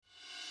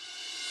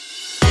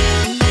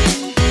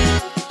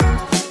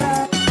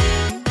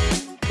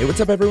What's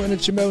up, everyone?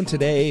 It's Jimbo, and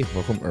today,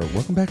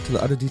 welcome back to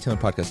the Auto Detailing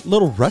Podcast. A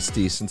little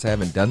rusty since I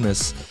haven't done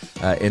this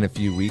in a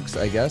few weeks,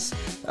 I guess.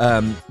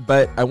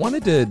 But I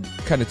wanted to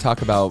kind of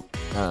talk about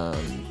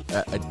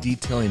a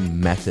detailing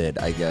method,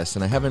 I guess.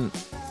 And I haven't,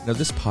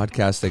 this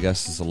podcast, I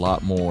guess, is a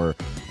lot more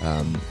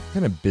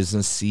kind of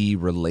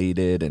businessy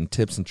related and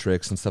tips and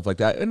tricks and stuff like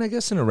that. And I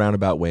guess in a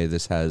roundabout way,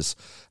 this does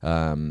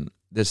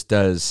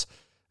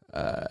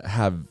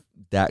have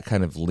that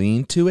kind of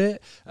lean to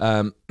it.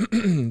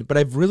 But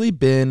I've really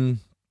been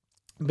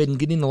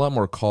getting a lot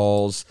more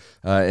calls,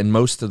 and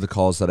most of the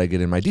calls that I get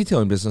in my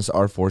detailing business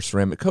are for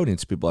ceramic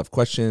coatings. People have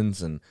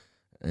questions and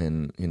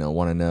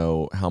want to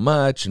know how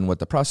much and what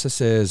the process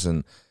is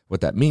and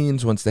what that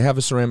means once they have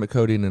a ceramic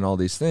coating and all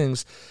these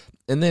things.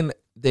 And then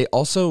they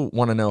also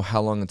want to know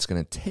how long it's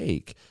going to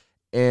take.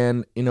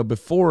 And,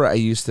 before I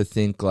used to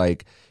think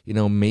like,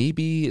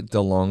 maybe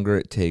the longer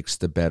it takes,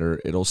 the better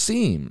it'll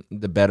seem,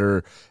 the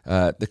better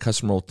the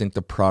customer will think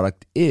the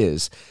product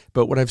is.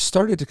 But what I've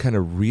started to kind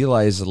of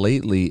realize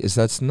lately is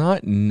that's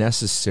not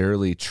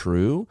necessarily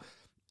true.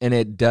 And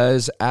it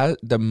does,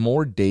 the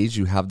more days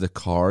you have the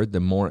car, the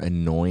more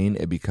annoying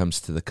it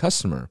becomes to the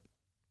customer.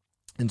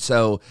 And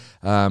so,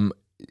 and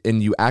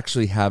you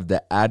actually have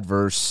the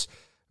adverse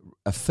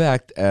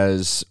effect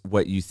as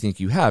what you think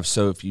you have.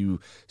 So if you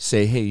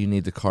say, hey, you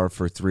need the car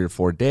for 3 or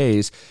 4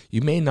 days,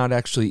 you may not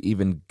actually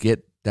even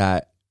get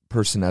that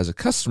person as a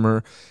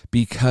customer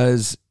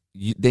because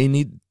they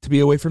need to be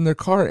away from their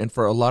car. And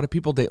for a lot of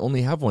people, they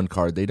only have one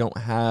car. They don't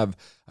have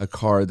a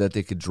car that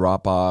they could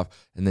drop off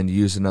and then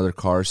use another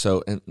car.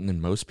 So, and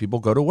most people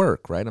go to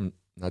work, right? I'm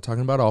not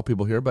talking about all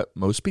people here, but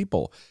most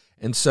people.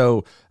 And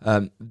so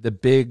the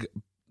big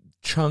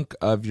chunk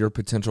of your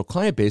potential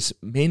client base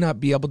may not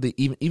be able to,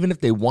 even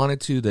if they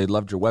wanted to, they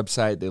loved your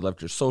website, they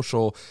loved your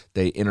social,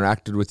 they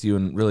interacted with you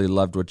and really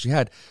loved what you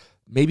had.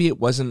 Maybe it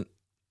wasn't,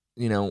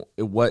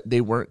 what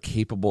they weren't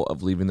capable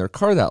of leaving their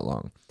car that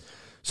long.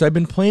 So I've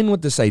been playing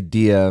with this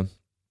idea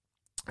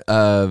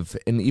of,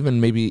 and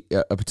even maybe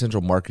a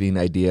potential marketing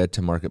idea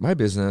to market my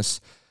business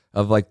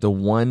of like the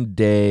one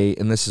day,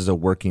 and this is a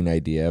working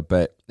idea,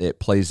 but it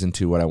plays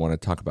into what I want to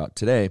talk about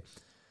today,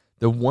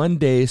 the 1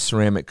 day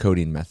ceramic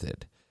coating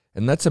method.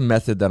 And that's a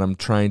method that I'm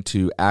trying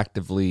to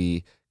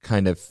actively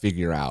kind of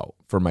figure out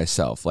for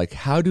myself. Like,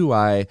 how do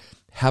I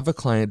have a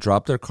client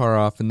drop their car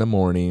off in the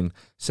morning,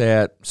 say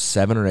at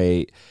 7 or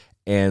 8,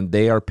 and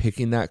they are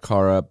picking that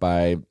car up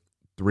by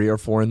 3 or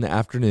 4 in the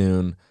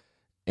afternoon,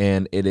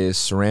 and it is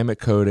ceramic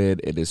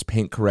coated, it is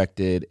paint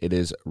corrected, it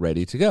is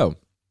ready to go.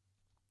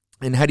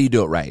 And how do you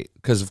do it right?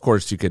 Because, of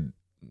course, you could,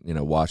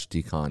 wash,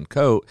 decon,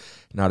 coat,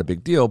 not a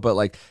big deal. But,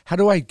 like, how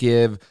do I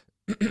give,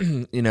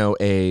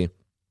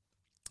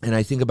 and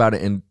I think about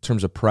it in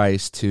terms of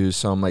price too.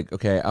 So I'm like,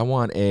 okay, I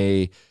want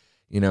a,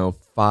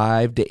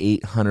 $500 to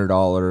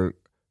 $800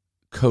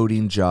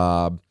 coating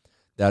job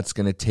that's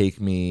going to take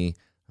me,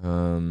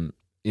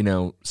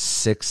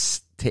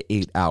 6 to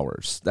 8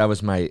 hours. That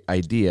was my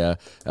idea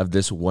of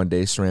this 1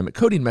 day ceramic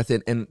coating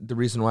method. And the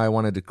reason why I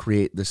wanted to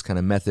create this kind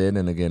of method,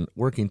 and again,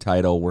 working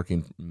title,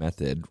 working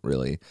method,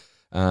 really.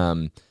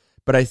 But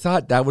I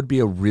thought that would be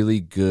a really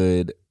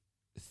good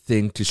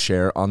thing to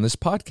share on this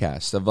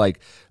podcast of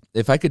like,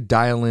 if I could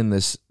dial in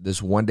this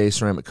 1 day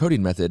ceramic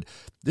coating method,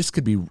 this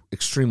could be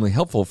extremely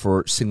helpful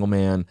for single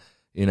man,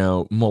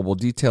 mobile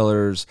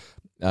detailers,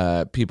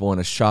 people in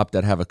a shop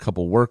that have a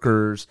couple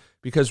workers,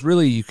 because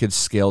really you could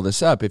scale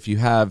this up. If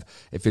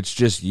it's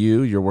just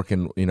you're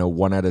working,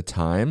 one at a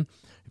time.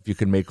 If you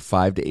can make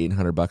 $500 to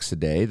 $800 a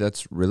day,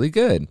 that's really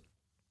good.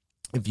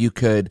 If you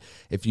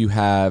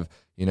have,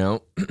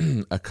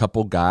 a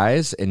couple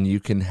guys and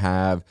you can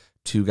have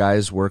 2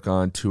 guys work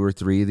on 2 or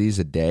 3 of these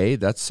a day,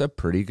 that's a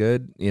pretty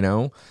good,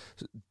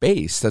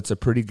 base. That's a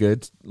pretty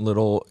good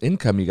little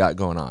income you got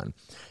going on.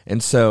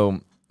 And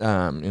so,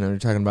 you're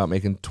talking about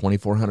making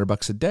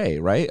 $2,400 a day,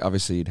 right?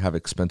 Obviously you'd have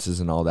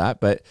expenses and all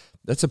that, but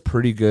that's a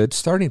pretty good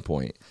starting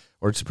point,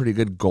 or it's a pretty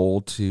good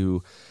goal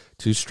to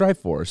strive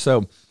for.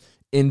 So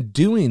in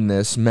doing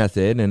this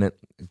method, and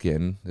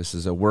again, this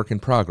is a work in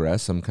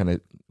progress, I'm kind of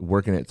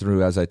working it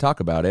through as I talk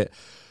about it,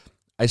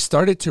 I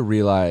started to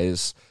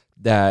realize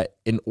that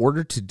in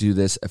order to do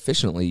this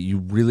efficiently, you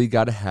really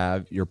got to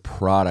have your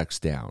products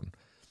down.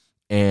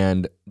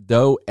 And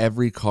though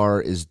every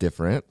car is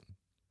different,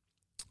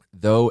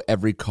 though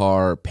every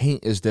car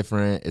paint is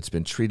different, it's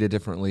been treated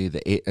differently,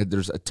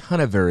 there's a ton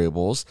of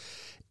variables.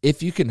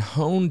 If you can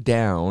hone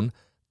down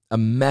a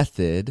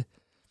method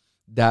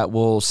that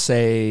will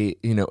say,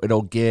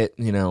 it'll get,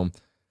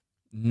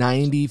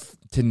 90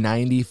 to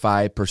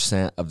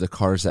 95% of the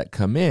cars that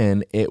come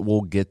in, it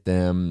will get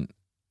them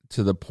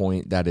to the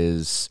point that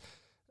is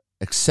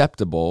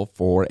acceptable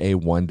for a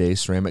 1 day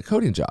ceramic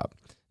coating job.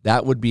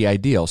 That would be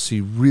ideal. So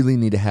you really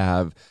need to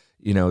have,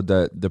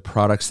 the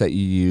products that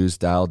you use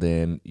dialed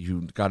in.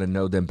 You got to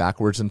know them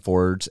backwards and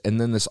forwards.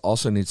 And then this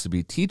also needs to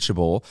be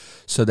teachable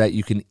so that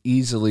you can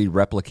easily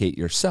replicate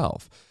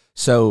yourself.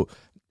 So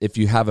if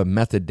you have a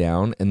method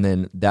down and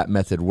then that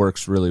method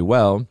works really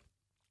well,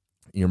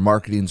 your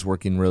marketing's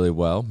working really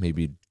well,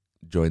 maybe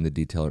join the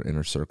Detailer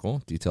Inner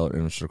Circle.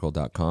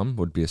 DetailerinnerCircle.com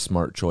would be a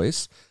smart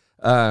choice.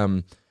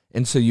 And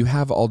so you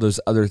have all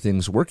those other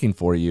things working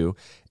for you,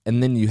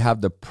 and then you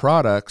have the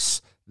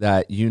products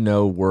that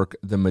work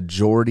the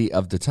majority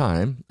of the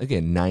time.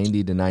 Again,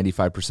 90 to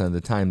 95% of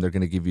the time, they're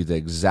going to give you the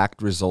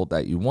exact result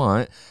that you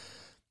want.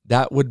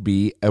 That would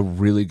be a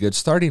really good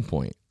starting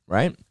point,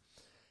 right?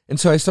 And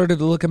so I started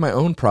to look at my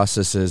own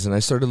processes, and I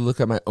started to look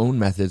at my own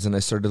methods, and I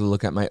started to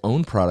look at my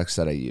own products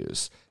that I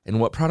use. And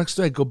what products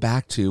do I go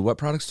back to? What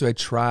products do I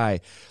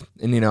try?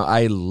 And,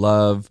 I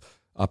love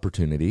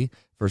opportunity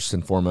first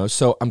and foremost.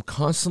 So I'm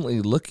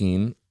constantly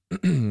looking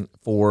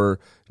for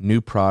new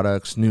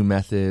products, new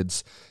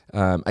methods.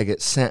 I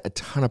get sent a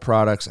ton of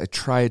products. I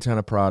try a ton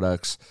of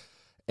products.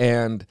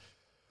 And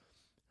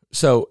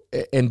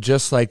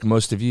just like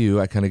most of you,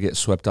 I kind of get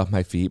swept off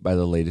my feet by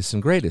the latest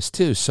and greatest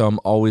too. So I'm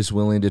always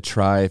willing to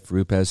try. If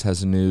Rupes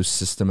has a new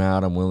system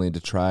out, I'm willing to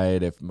try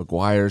it. If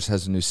Meguiar's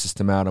has a new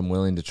system out, I'm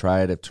willing to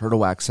try it. If Turtle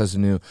Wax has a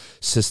new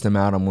system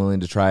out, I'm willing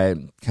to try it.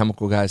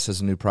 Chemical Guys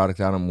has a new product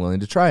out, I'm willing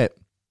to try it.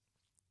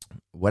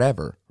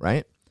 Whatever,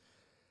 right?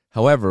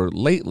 However,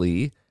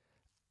 lately,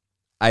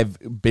 I've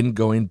been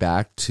going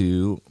back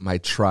to my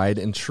tried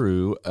and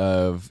true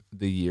of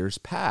the years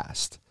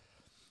past.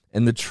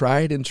 And the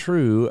tried and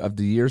true of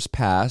the years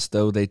past,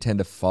 though they tend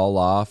to fall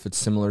off, it's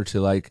similar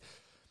to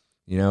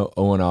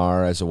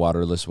O&R as a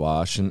waterless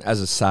wash. And as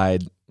a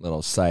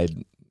little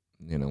side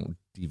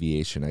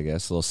deviation, I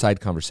guess, a little side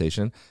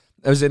conversation,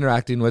 I was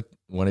interacting with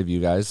one of you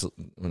guys,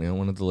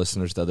 one of the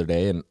listeners the other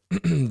day, and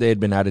they had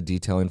been out of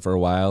detailing for a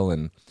while,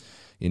 and,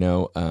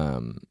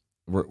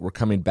 we're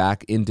coming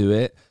back into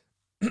it,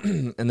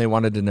 and they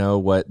wanted to know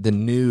what the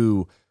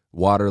new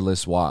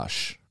waterless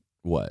wash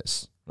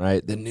was.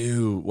 Right?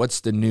 What's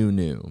the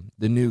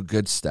new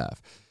good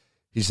stuff?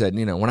 He said,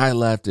 when I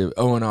left,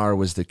 O&R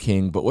was the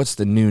king, but what's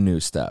the new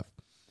stuff?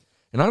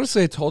 And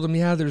honestly, I told him,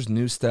 yeah, there's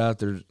new stuff.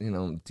 There's,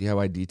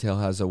 DIY Detail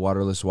has a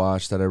waterless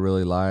wash that I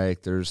really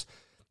like. There's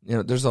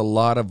a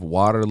lot of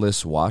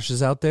waterless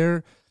washes out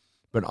there.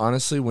 But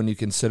honestly, when you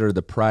consider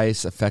the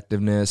price,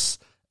 effectiveness,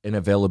 and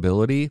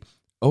availability,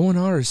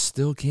 O&R is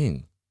still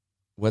king.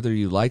 Whether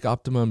you like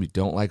Optimum, you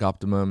don't like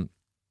Optimum,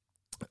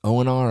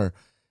 O&R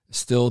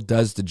still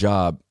does the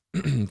job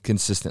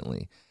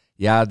consistently.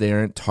 Yeah, they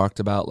aren't talked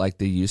about like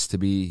they used to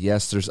be.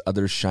 Yes, there's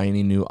other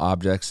shiny new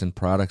objects and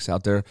products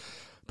out there.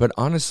 But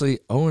honestly,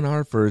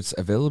 O&R, for its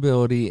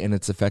availability and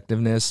its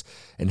effectiveness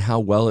and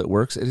how well it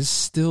works, it is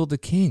still the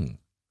king.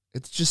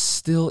 It just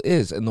still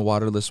is in the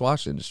waterless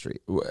wash industry,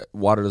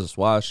 waterless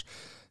wash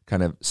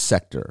kind of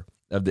sector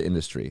of the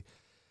industry.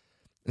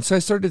 And so I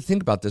started to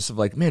think about this of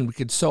like, man, we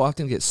could so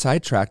often get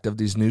sidetracked of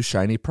these new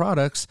shiny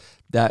products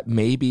that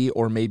maybe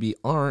or maybe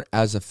aren't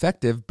as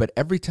effective, but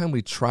every time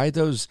we try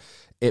those,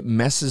 it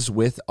messes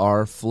with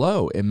our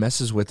flow. It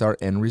messes with our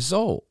end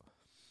result.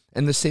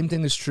 And the same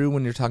thing is true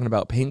when you're talking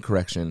about paint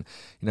correction.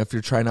 If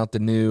you're trying out the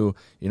new,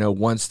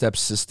 one-step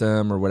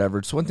system or whatever,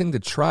 it's one thing to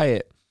try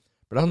it,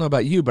 but I don't know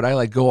about you, but I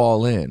like go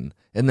all in.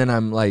 And then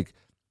I'm like,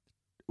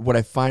 what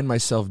I find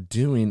myself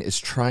doing is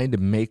trying to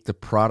make the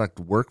product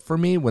work for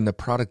me when the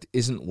product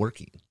isn't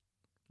working,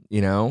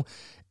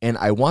 and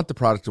I want the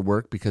product to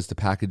work because the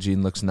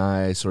packaging looks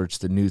nice or it's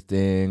the new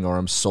thing, or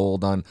I'm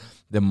sold on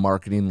the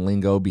marketing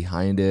lingo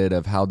behind it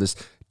of how this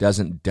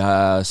doesn't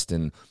dust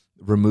and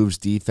removes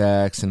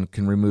defects and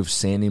can remove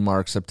sanding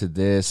marks up to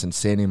this and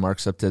sanding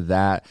marks up to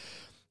that.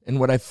 And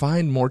what I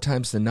find more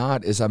times than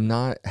not is I'm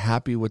not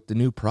happy with the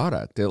new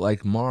product. It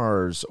like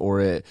mars,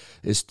 or it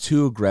is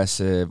too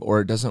aggressive,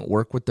 or it doesn't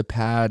work with the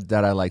pad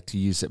that I like to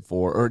use it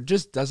for, or it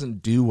just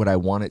doesn't do what I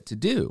want it to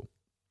do.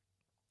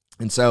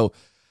 And so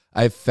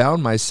I've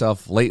found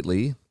myself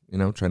lately,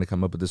 trying to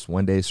come up with this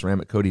one-day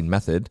ceramic coating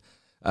method,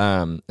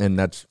 and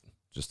that's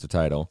just the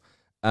title,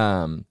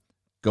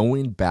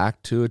 going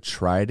back to a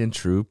tried and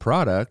true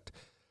product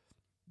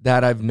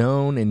that I've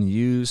known and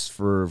used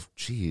for,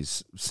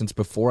 since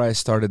before I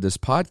started this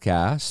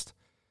podcast,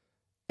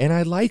 and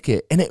I like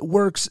it, and it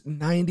works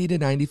 90 to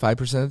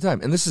 95% of the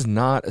time. And this is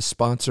not a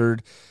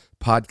sponsored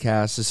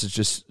podcast. This is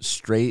just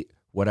straight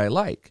what I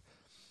like.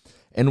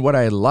 And what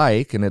I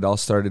like, and it all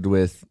started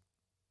with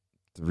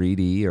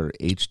 3D or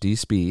HD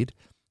Speed,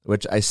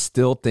 which I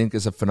still think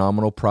is a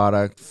phenomenal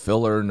product,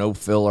 filler, no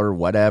filler,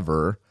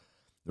 whatever,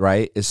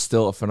 right, is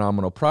still a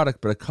phenomenal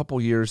product. But a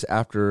couple years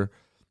after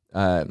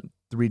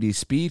 3D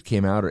Speed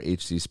came out, or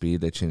HD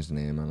Speed, they changed the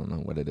name. I don't know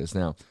what it is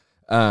now.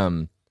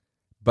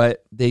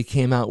 But they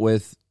came out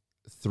with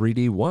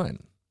 3D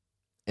One.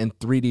 And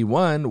 3D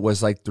One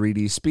was like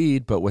 3D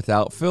Speed, but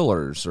without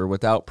fillers or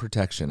without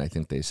protection, I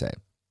think they say.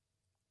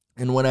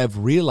 And what I've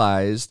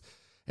realized,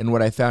 and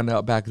what I found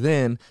out back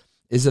then,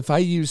 is if I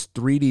use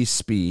 3D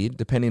Speed,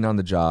 depending on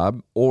the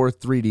job, or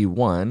 3D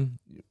One,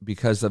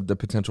 because of the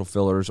potential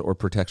fillers or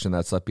protection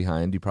that's left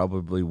behind, you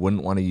probably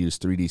wouldn't want to use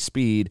 3D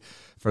Speed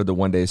for the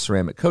one-day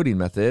ceramic coating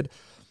method.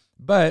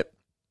 But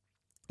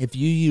if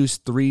you use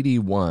 3D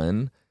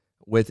One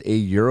with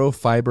a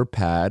Eurofiber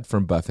pad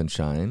from Buff and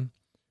Shine,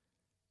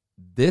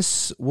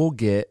 this will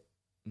get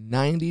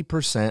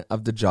 90%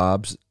 of the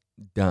jobs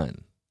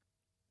done.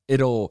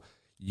 it'll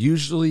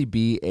usually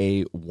be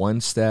a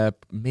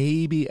 1-step,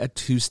 maybe a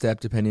 2-step,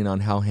 depending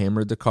on how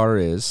hammered the car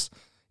is,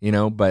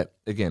 but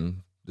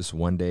again, this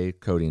 1-day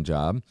coating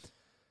job,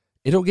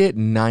 it'll get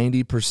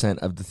 90%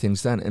 of the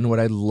things done. And what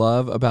I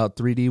love about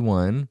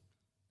 3D1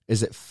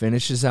 is it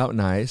finishes out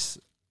nice.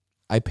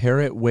 I pair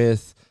it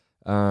with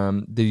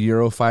the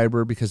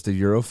Eurofiber, because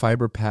the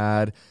Eurofiber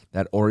pad,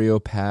 that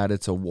Oreo pad,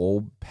 it's a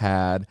wool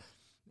pad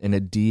and a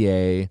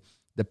DA.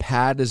 The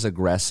pad is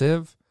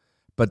aggressive,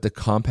 but the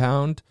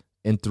compound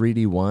in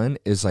 3D1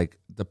 is like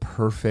the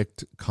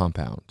perfect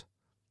compound.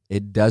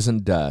 It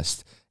doesn't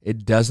dust.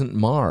 It doesn't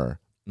mar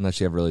unless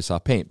you have really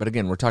soft paint. But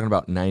again, we're talking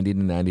about 90 to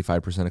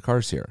 95% of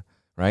cars here,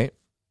 right?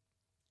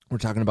 We're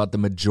talking about the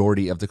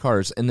majority of the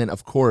cars. And then,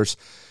 of course,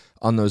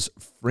 on those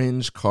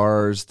fringe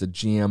cars, the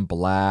GM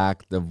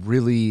Black, the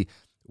really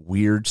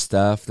weird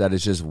stuff that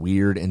is just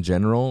weird in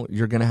general,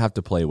 you're going to have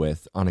to play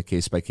with on a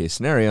case-by-case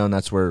scenario. And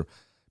that's where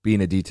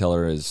being a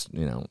detailer is,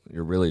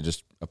 you're really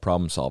just a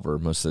problem solver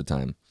most of the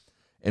time.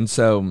 And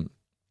so,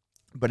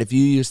 but if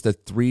you use the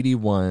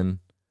 3D1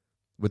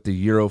 with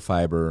the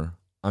Eurofiber,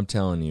 I'm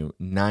telling you,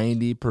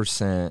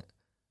 90%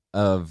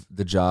 of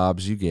the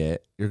jobs you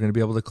get, you're going to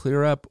be able to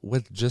clear up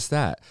with just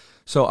that.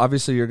 So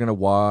obviously you're going to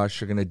wash,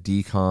 you're going to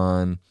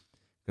decon,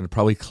 you're going to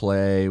probably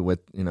clay with,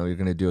 you're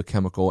going to do a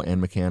chemical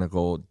and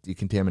mechanical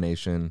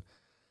decontamination,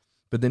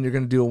 but then you're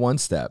going to do a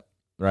 1-step,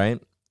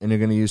 right? And you're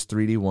going to use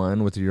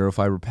 3D1 with the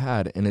Eurofiber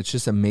pad. And it's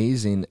just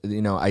amazing.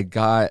 I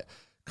got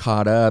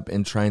caught up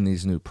in trying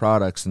these new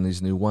products and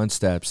these new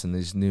 1-steps and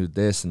these new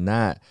this and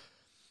that.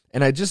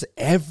 And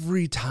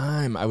every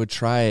time I would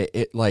try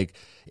it,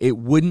 it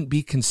wouldn't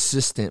be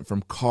consistent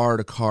from car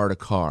to car to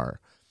car.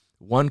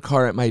 One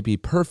car, it might be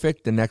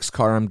perfect. The next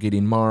car, I'm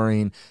getting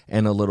marring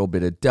and a little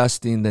bit of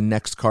dusting. The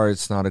next car,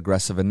 it's not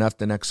aggressive enough.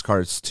 The next car,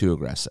 it's too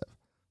aggressive,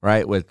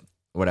 right? With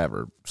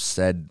whatever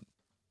said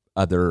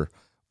other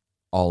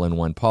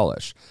all-in-one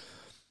polish.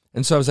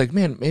 And so I was like,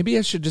 man, maybe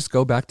I should just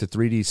go back to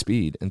 3D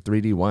Speed and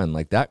 3D1.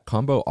 Like, that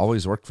combo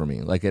always worked for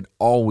me. Like, it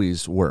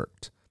always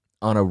worked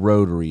on a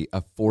rotary,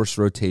 a forced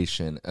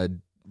rotation, a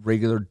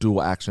regular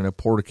dual action, a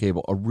porta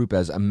cable, a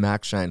Rupes, a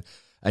MacShine,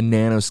 a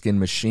nanoskin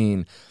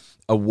machine,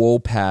 a wool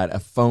pad, a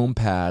foam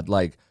pad,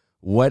 like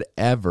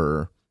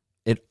whatever.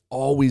 It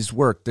always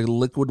worked. The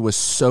liquid was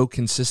so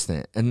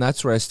consistent. And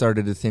that's where I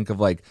started to think of,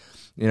 like,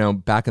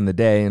 back in the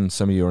day, and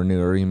some of you are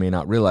newer, you may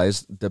not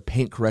realize, the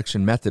paint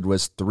correction method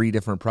was 3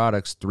 different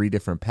products, 3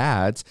 different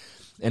pads.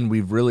 And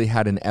we've really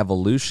had an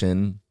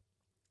evolution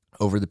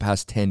over the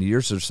past 10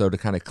 years or so to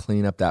kind of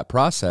clean up that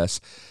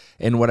process.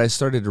 And what I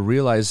started to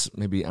realize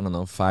maybe,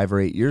 5 or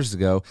 8 years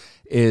ago,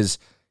 is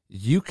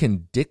you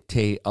can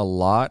dictate a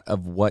lot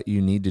of what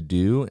you need to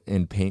do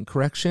in paint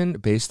correction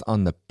based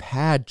on the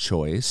pad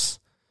choice,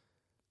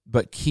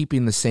 but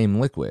keeping the same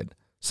liquid.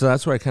 So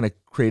that's where I kind of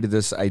created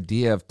this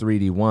idea of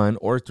 3D1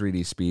 or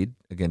 3D Speed,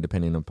 again,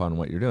 depending upon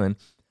what you're doing,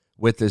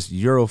 with this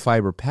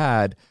Eurofiber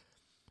pad.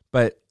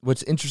 But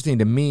what's interesting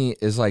to me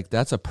is, like,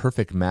 that's a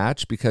perfect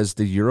match, because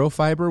the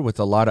Eurofiber with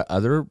a lot of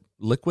other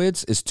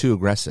liquids is too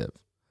aggressive,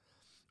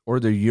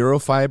 or the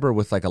Eurofiber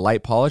with like a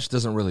light polish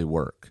doesn't really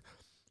work.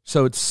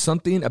 So it's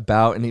something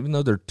about, and even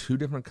though they're 2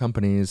 different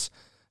companies,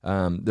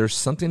 there's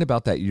something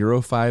about that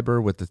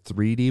Eurofiber with the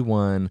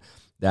 3D1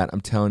 that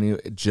I'm telling you,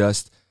 it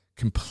just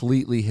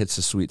completely hits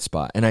a sweet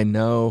spot. And I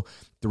know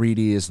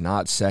 3D is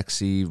not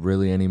sexy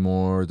really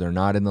anymore. They're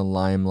not in the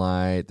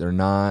limelight. They're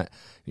not,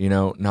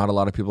 not a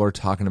lot of people are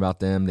talking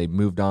about them. They've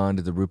moved on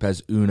to the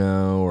Rupes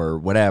Uno or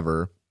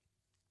whatever,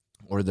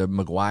 or the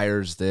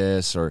Meguiar's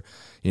this, or,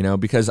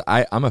 because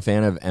I'm a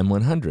fan of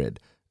M100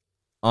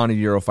 on a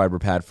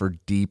Eurofiber pad for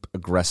deep,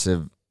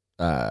 aggressive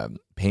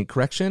paint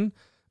correction,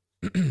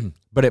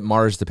 but it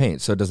mars the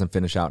paint, so it doesn't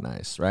finish out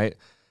nice, right?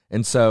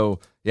 And so,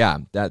 yeah,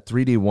 that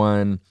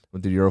 3D1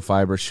 with the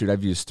Eurofiber, shoot,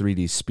 I've used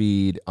 3D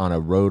Speed on a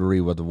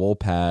rotary with a wool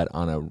pad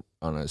on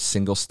a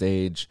single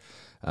stage,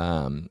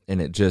 and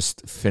it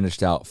just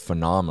finished out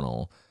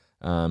phenomenal.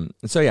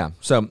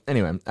 So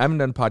anyway, I haven't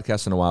done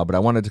podcasts in a while, but I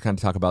wanted to kind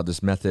of talk about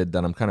this method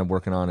that I'm kind of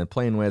working on and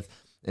playing with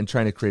and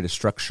trying to create a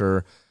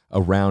structure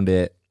around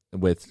it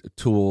with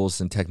tools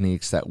and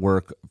techniques that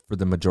work for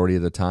the majority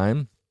of the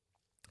time.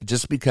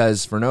 Just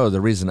because, for no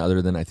other reason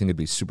other than I think it'd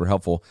be super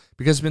helpful,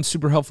 because it's been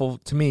super helpful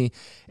to me.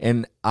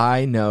 And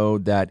I know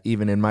that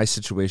even in my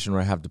situation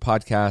where I have the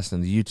podcast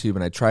and the YouTube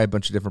and I try a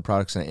bunch of different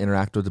products and I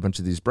interact with a bunch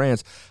of these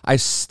brands, I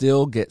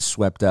still get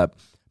swept up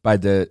by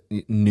the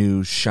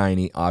new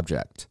shiny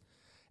object.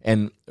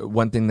 And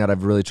one thing that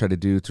I've really tried to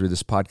do through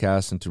this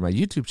podcast and through my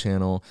YouTube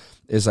channel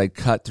is like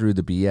cut through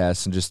the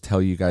BS and just tell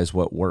you guys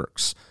what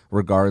works,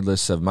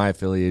 regardless of my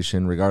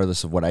affiliation,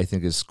 regardless of what I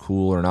think is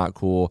cool or not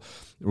cool,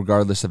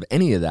 regardless of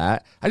any of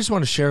that. I just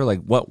want to share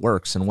like what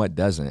works and what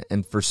doesn't.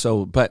 And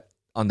but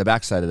on the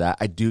backside of that,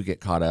 I do get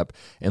caught up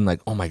in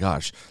like, oh my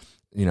gosh,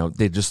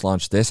 they just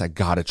launched this, I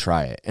got to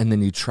try it. And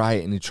then you try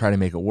it and you try to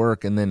make it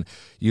work. And then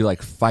you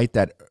like fight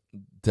that,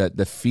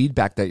 the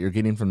feedback that you're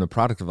getting from the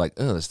product of like,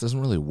 oh, this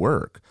doesn't really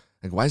work.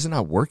 Like, why is it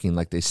not working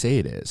like they say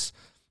it is?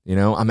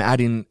 I'm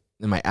adding,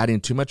 Am I adding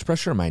too much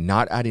pressure? Am I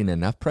not adding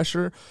enough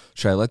pressure?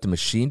 Should I let the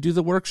machine do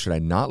the work? Should I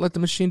not let the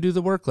machine do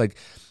the work? Like,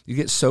 you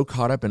get so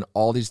caught up in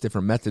all these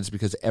different methods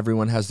because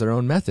everyone has their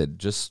own method,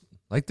 just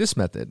like this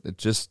method.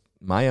 It's just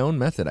my own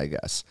method, I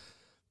guess.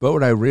 But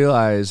what I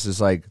realized is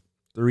like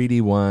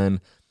 3D1,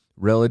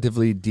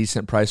 relatively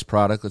decent price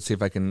product. Let's see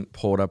if I can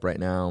pull it up right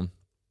now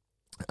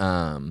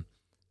on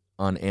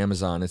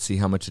Amazon and see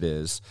how much it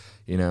is.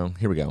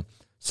 Here we go.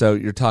 So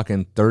you're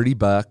talking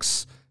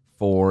 $30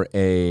 for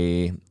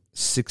a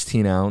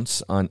 16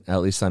 ounce at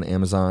least on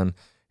Amazon.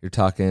 You're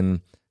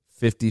talking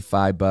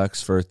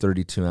 $55 for a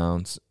 32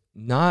 ounce.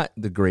 Not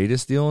the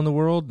greatest deal in the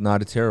world,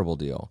 not a terrible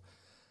deal.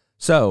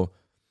 So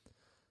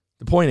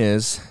the point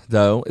is,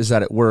 though, is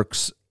that it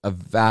works a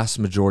vast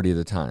majority of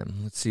the time.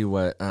 Let's see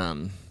what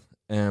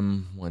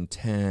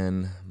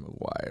M110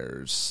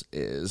 wires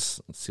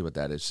is. Let's see what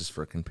that is just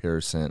for a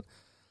comparison.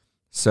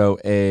 So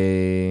what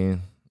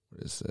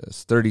is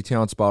this? 32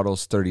 ounce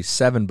bottles,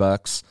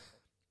 $37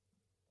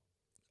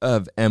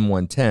 of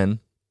M110.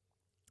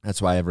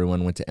 That's why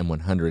everyone went to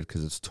M100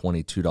 because it's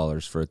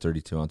 $22 for a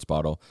 32 ounce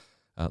bottle.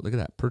 Look at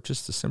that.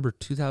 Purchased December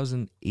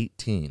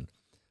 2018.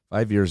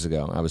 5 years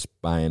ago, I was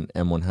buying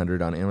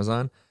M100 on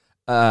Amazon.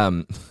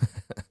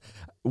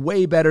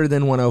 Way better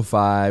than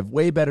 105,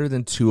 way better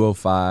than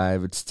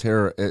 205. It's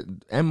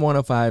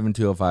M105 and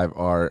 205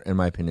 are, in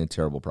my opinion,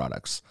 terrible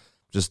products.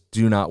 Just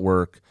do not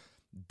work.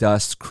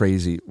 Dust,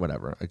 crazy,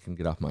 whatever. I can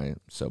get off my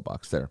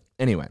soapbox there.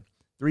 Anyway,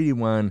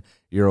 3D1,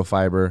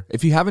 Eurofiber.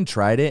 If you haven't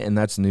tried it and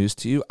that's news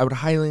to you, I would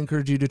highly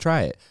encourage you to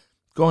try it.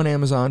 Go on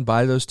Amazon,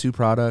 buy those two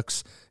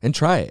products, and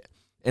try it.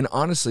 And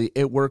honestly,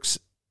 it works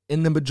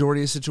in the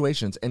majority of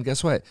situations. And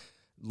guess what?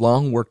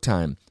 Long work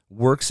time.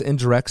 Works in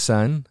direct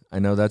sun. I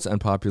know that's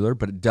unpopular,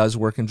 but it does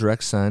work in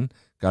direct sun.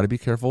 Got to be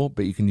careful,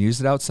 but you can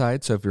use it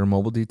outside. So if you're a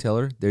mobile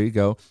detailer, there you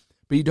go.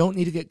 But you don't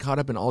need to get caught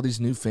up in all these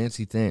new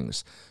fancy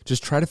things.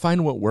 Just try to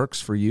find what works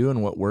for you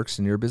and what works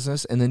in your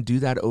business, and then do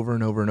that over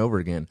and over and over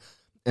again.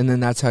 And then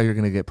that's how you're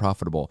going to get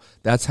profitable.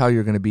 That's how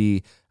you're going to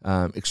be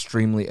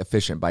extremely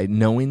efficient, by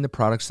knowing the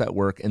products that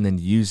work and then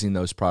using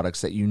those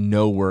products that you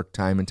know work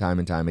time and time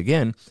and time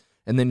again.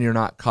 And then you're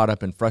not caught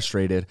up and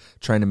frustrated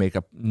trying to make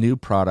a new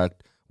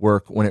product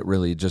work when it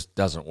really just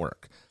doesn't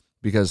work.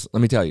 Because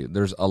let me tell you,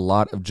 there's a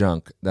lot of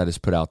junk that is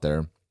put out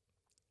there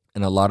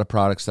and a lot of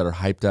products that are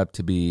hyped up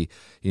to be,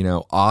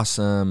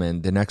 awesome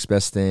and the next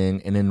best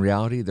thing. And in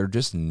reality, they're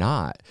just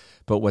not.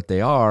 But what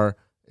they are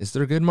is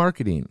they're good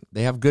marketing.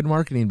 They have good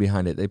marketing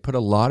behind it. They put a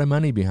lot of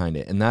money behind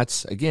it. And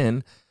that's,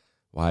 again,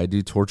 why I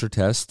do torture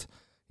tests,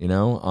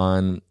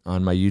 on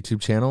my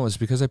YouTube channel, is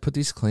because I put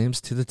these claims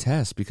to the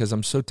test because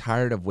I'm so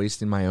tired of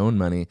wasting my own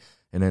money.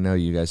 And I know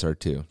you guys are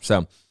too.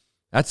 So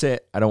that's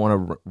it. I don't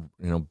want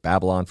to,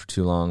 babble on for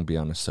too long, be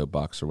on a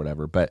soapbox or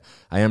whatever, but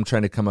I am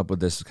trying to come up with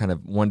this kind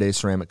of one-day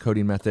ceramic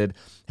coating method,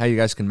 how you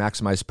guys can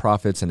maximize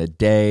profits in a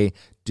day,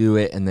 do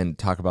it, and then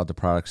talk about the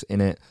products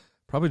in it.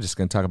 Probably just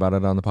going to talk about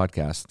it on the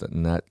podcast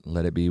and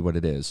let it be what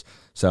it is.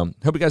 So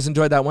hope you guys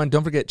enjoyed that one.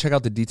 Don't forget, check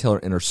out the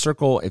Detailer Inner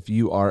Circle. If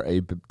you are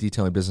a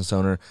detailing business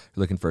owner,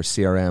 you're looking for a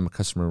CRM,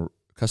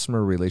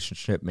 customer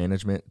relationship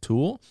management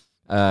tool,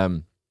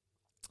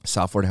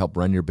 software to help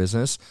run your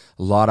business.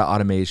 A lot of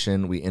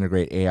automation. We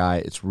integrate AI.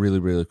 It's really,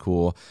 really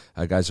cool.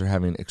 Guys are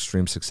having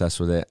extreme success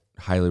with it.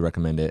 Highly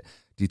recommend it.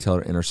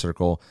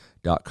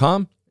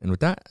 DetailerinnerCircle.com. And with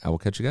that, I will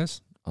catch you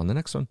guys on the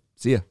next one.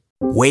 See ya.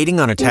 Waiting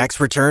on a tax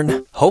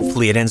return?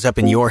 Hopefully it ends up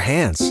in your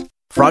hands.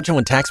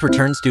 Fraudulent tax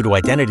returns due to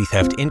identity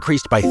theft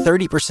increased by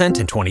 30%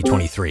 in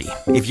 2023.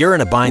 If you're in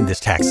a bind this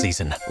tax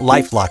season,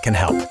 LifeLock can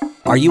help.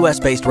 Our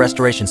U.S.-based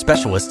restoration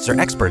specialists are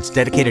experts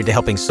dedicated to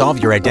helping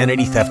solve your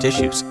identity theft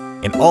issues.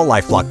 And all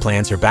LifeLock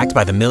plans are backed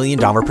by the $1 Million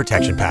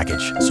Protection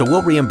Package. So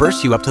we'll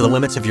reimburse you up to the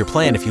limits of your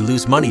plan if you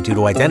lose money due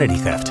to identity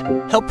theft.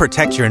 Help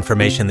protect your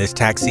information this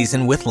tax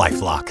season with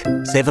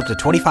LifeLock. Save up to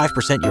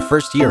 25% your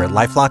first year at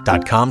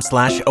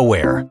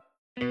LifeLock.com/aware.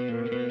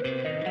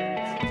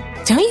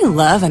 Don't you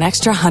love an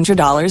extra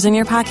 $100 in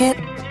your pocket?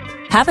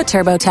 Have a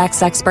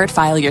TurboTax expert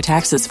file your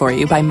taxes for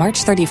you by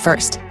March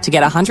 31st to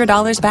get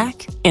 $100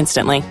 back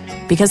instantly.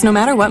 Because no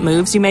matter what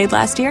moves you made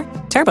last year,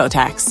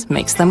 TurboTax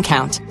makes them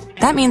count.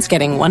 That means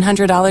getting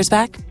 $100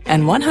 back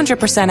and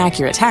 100%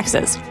 accurate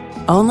taxes,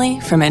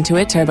 only from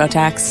Intuit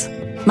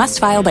TurboTax. Must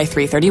file by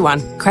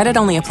 3/31. Credit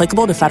only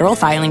applicable to federal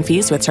filing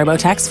fees with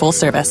TurboTax full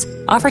service.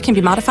 Offer can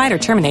be modified or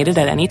terminated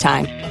at any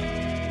time.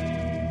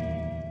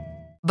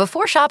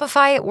 Before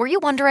Shopify, were you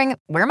wondering,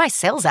 where are my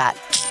sales at?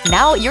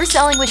 Now you're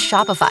selling with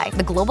Shopify,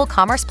 the global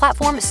commerce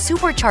platform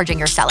supercharging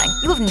your selling.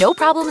 You have no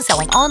problem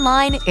selling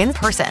online, in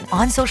person,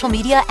 on social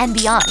media, and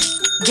beyond.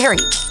 Gary,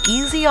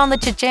 easy on the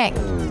cha-ching.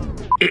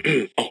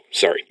 Oh,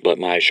 sorry, but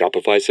my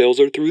Shopify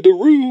sales are through the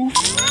roof.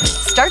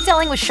 Start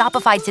selling with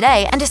Shopify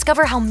today and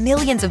discover how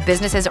millions of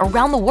businesses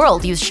around the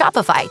world use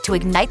Shopify to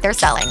ignite their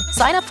selling.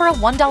 Sign up for a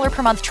 $1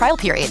 per month trial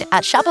period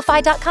at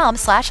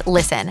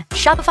shopify.com/listen.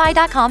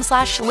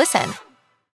 Shopify.com/listen.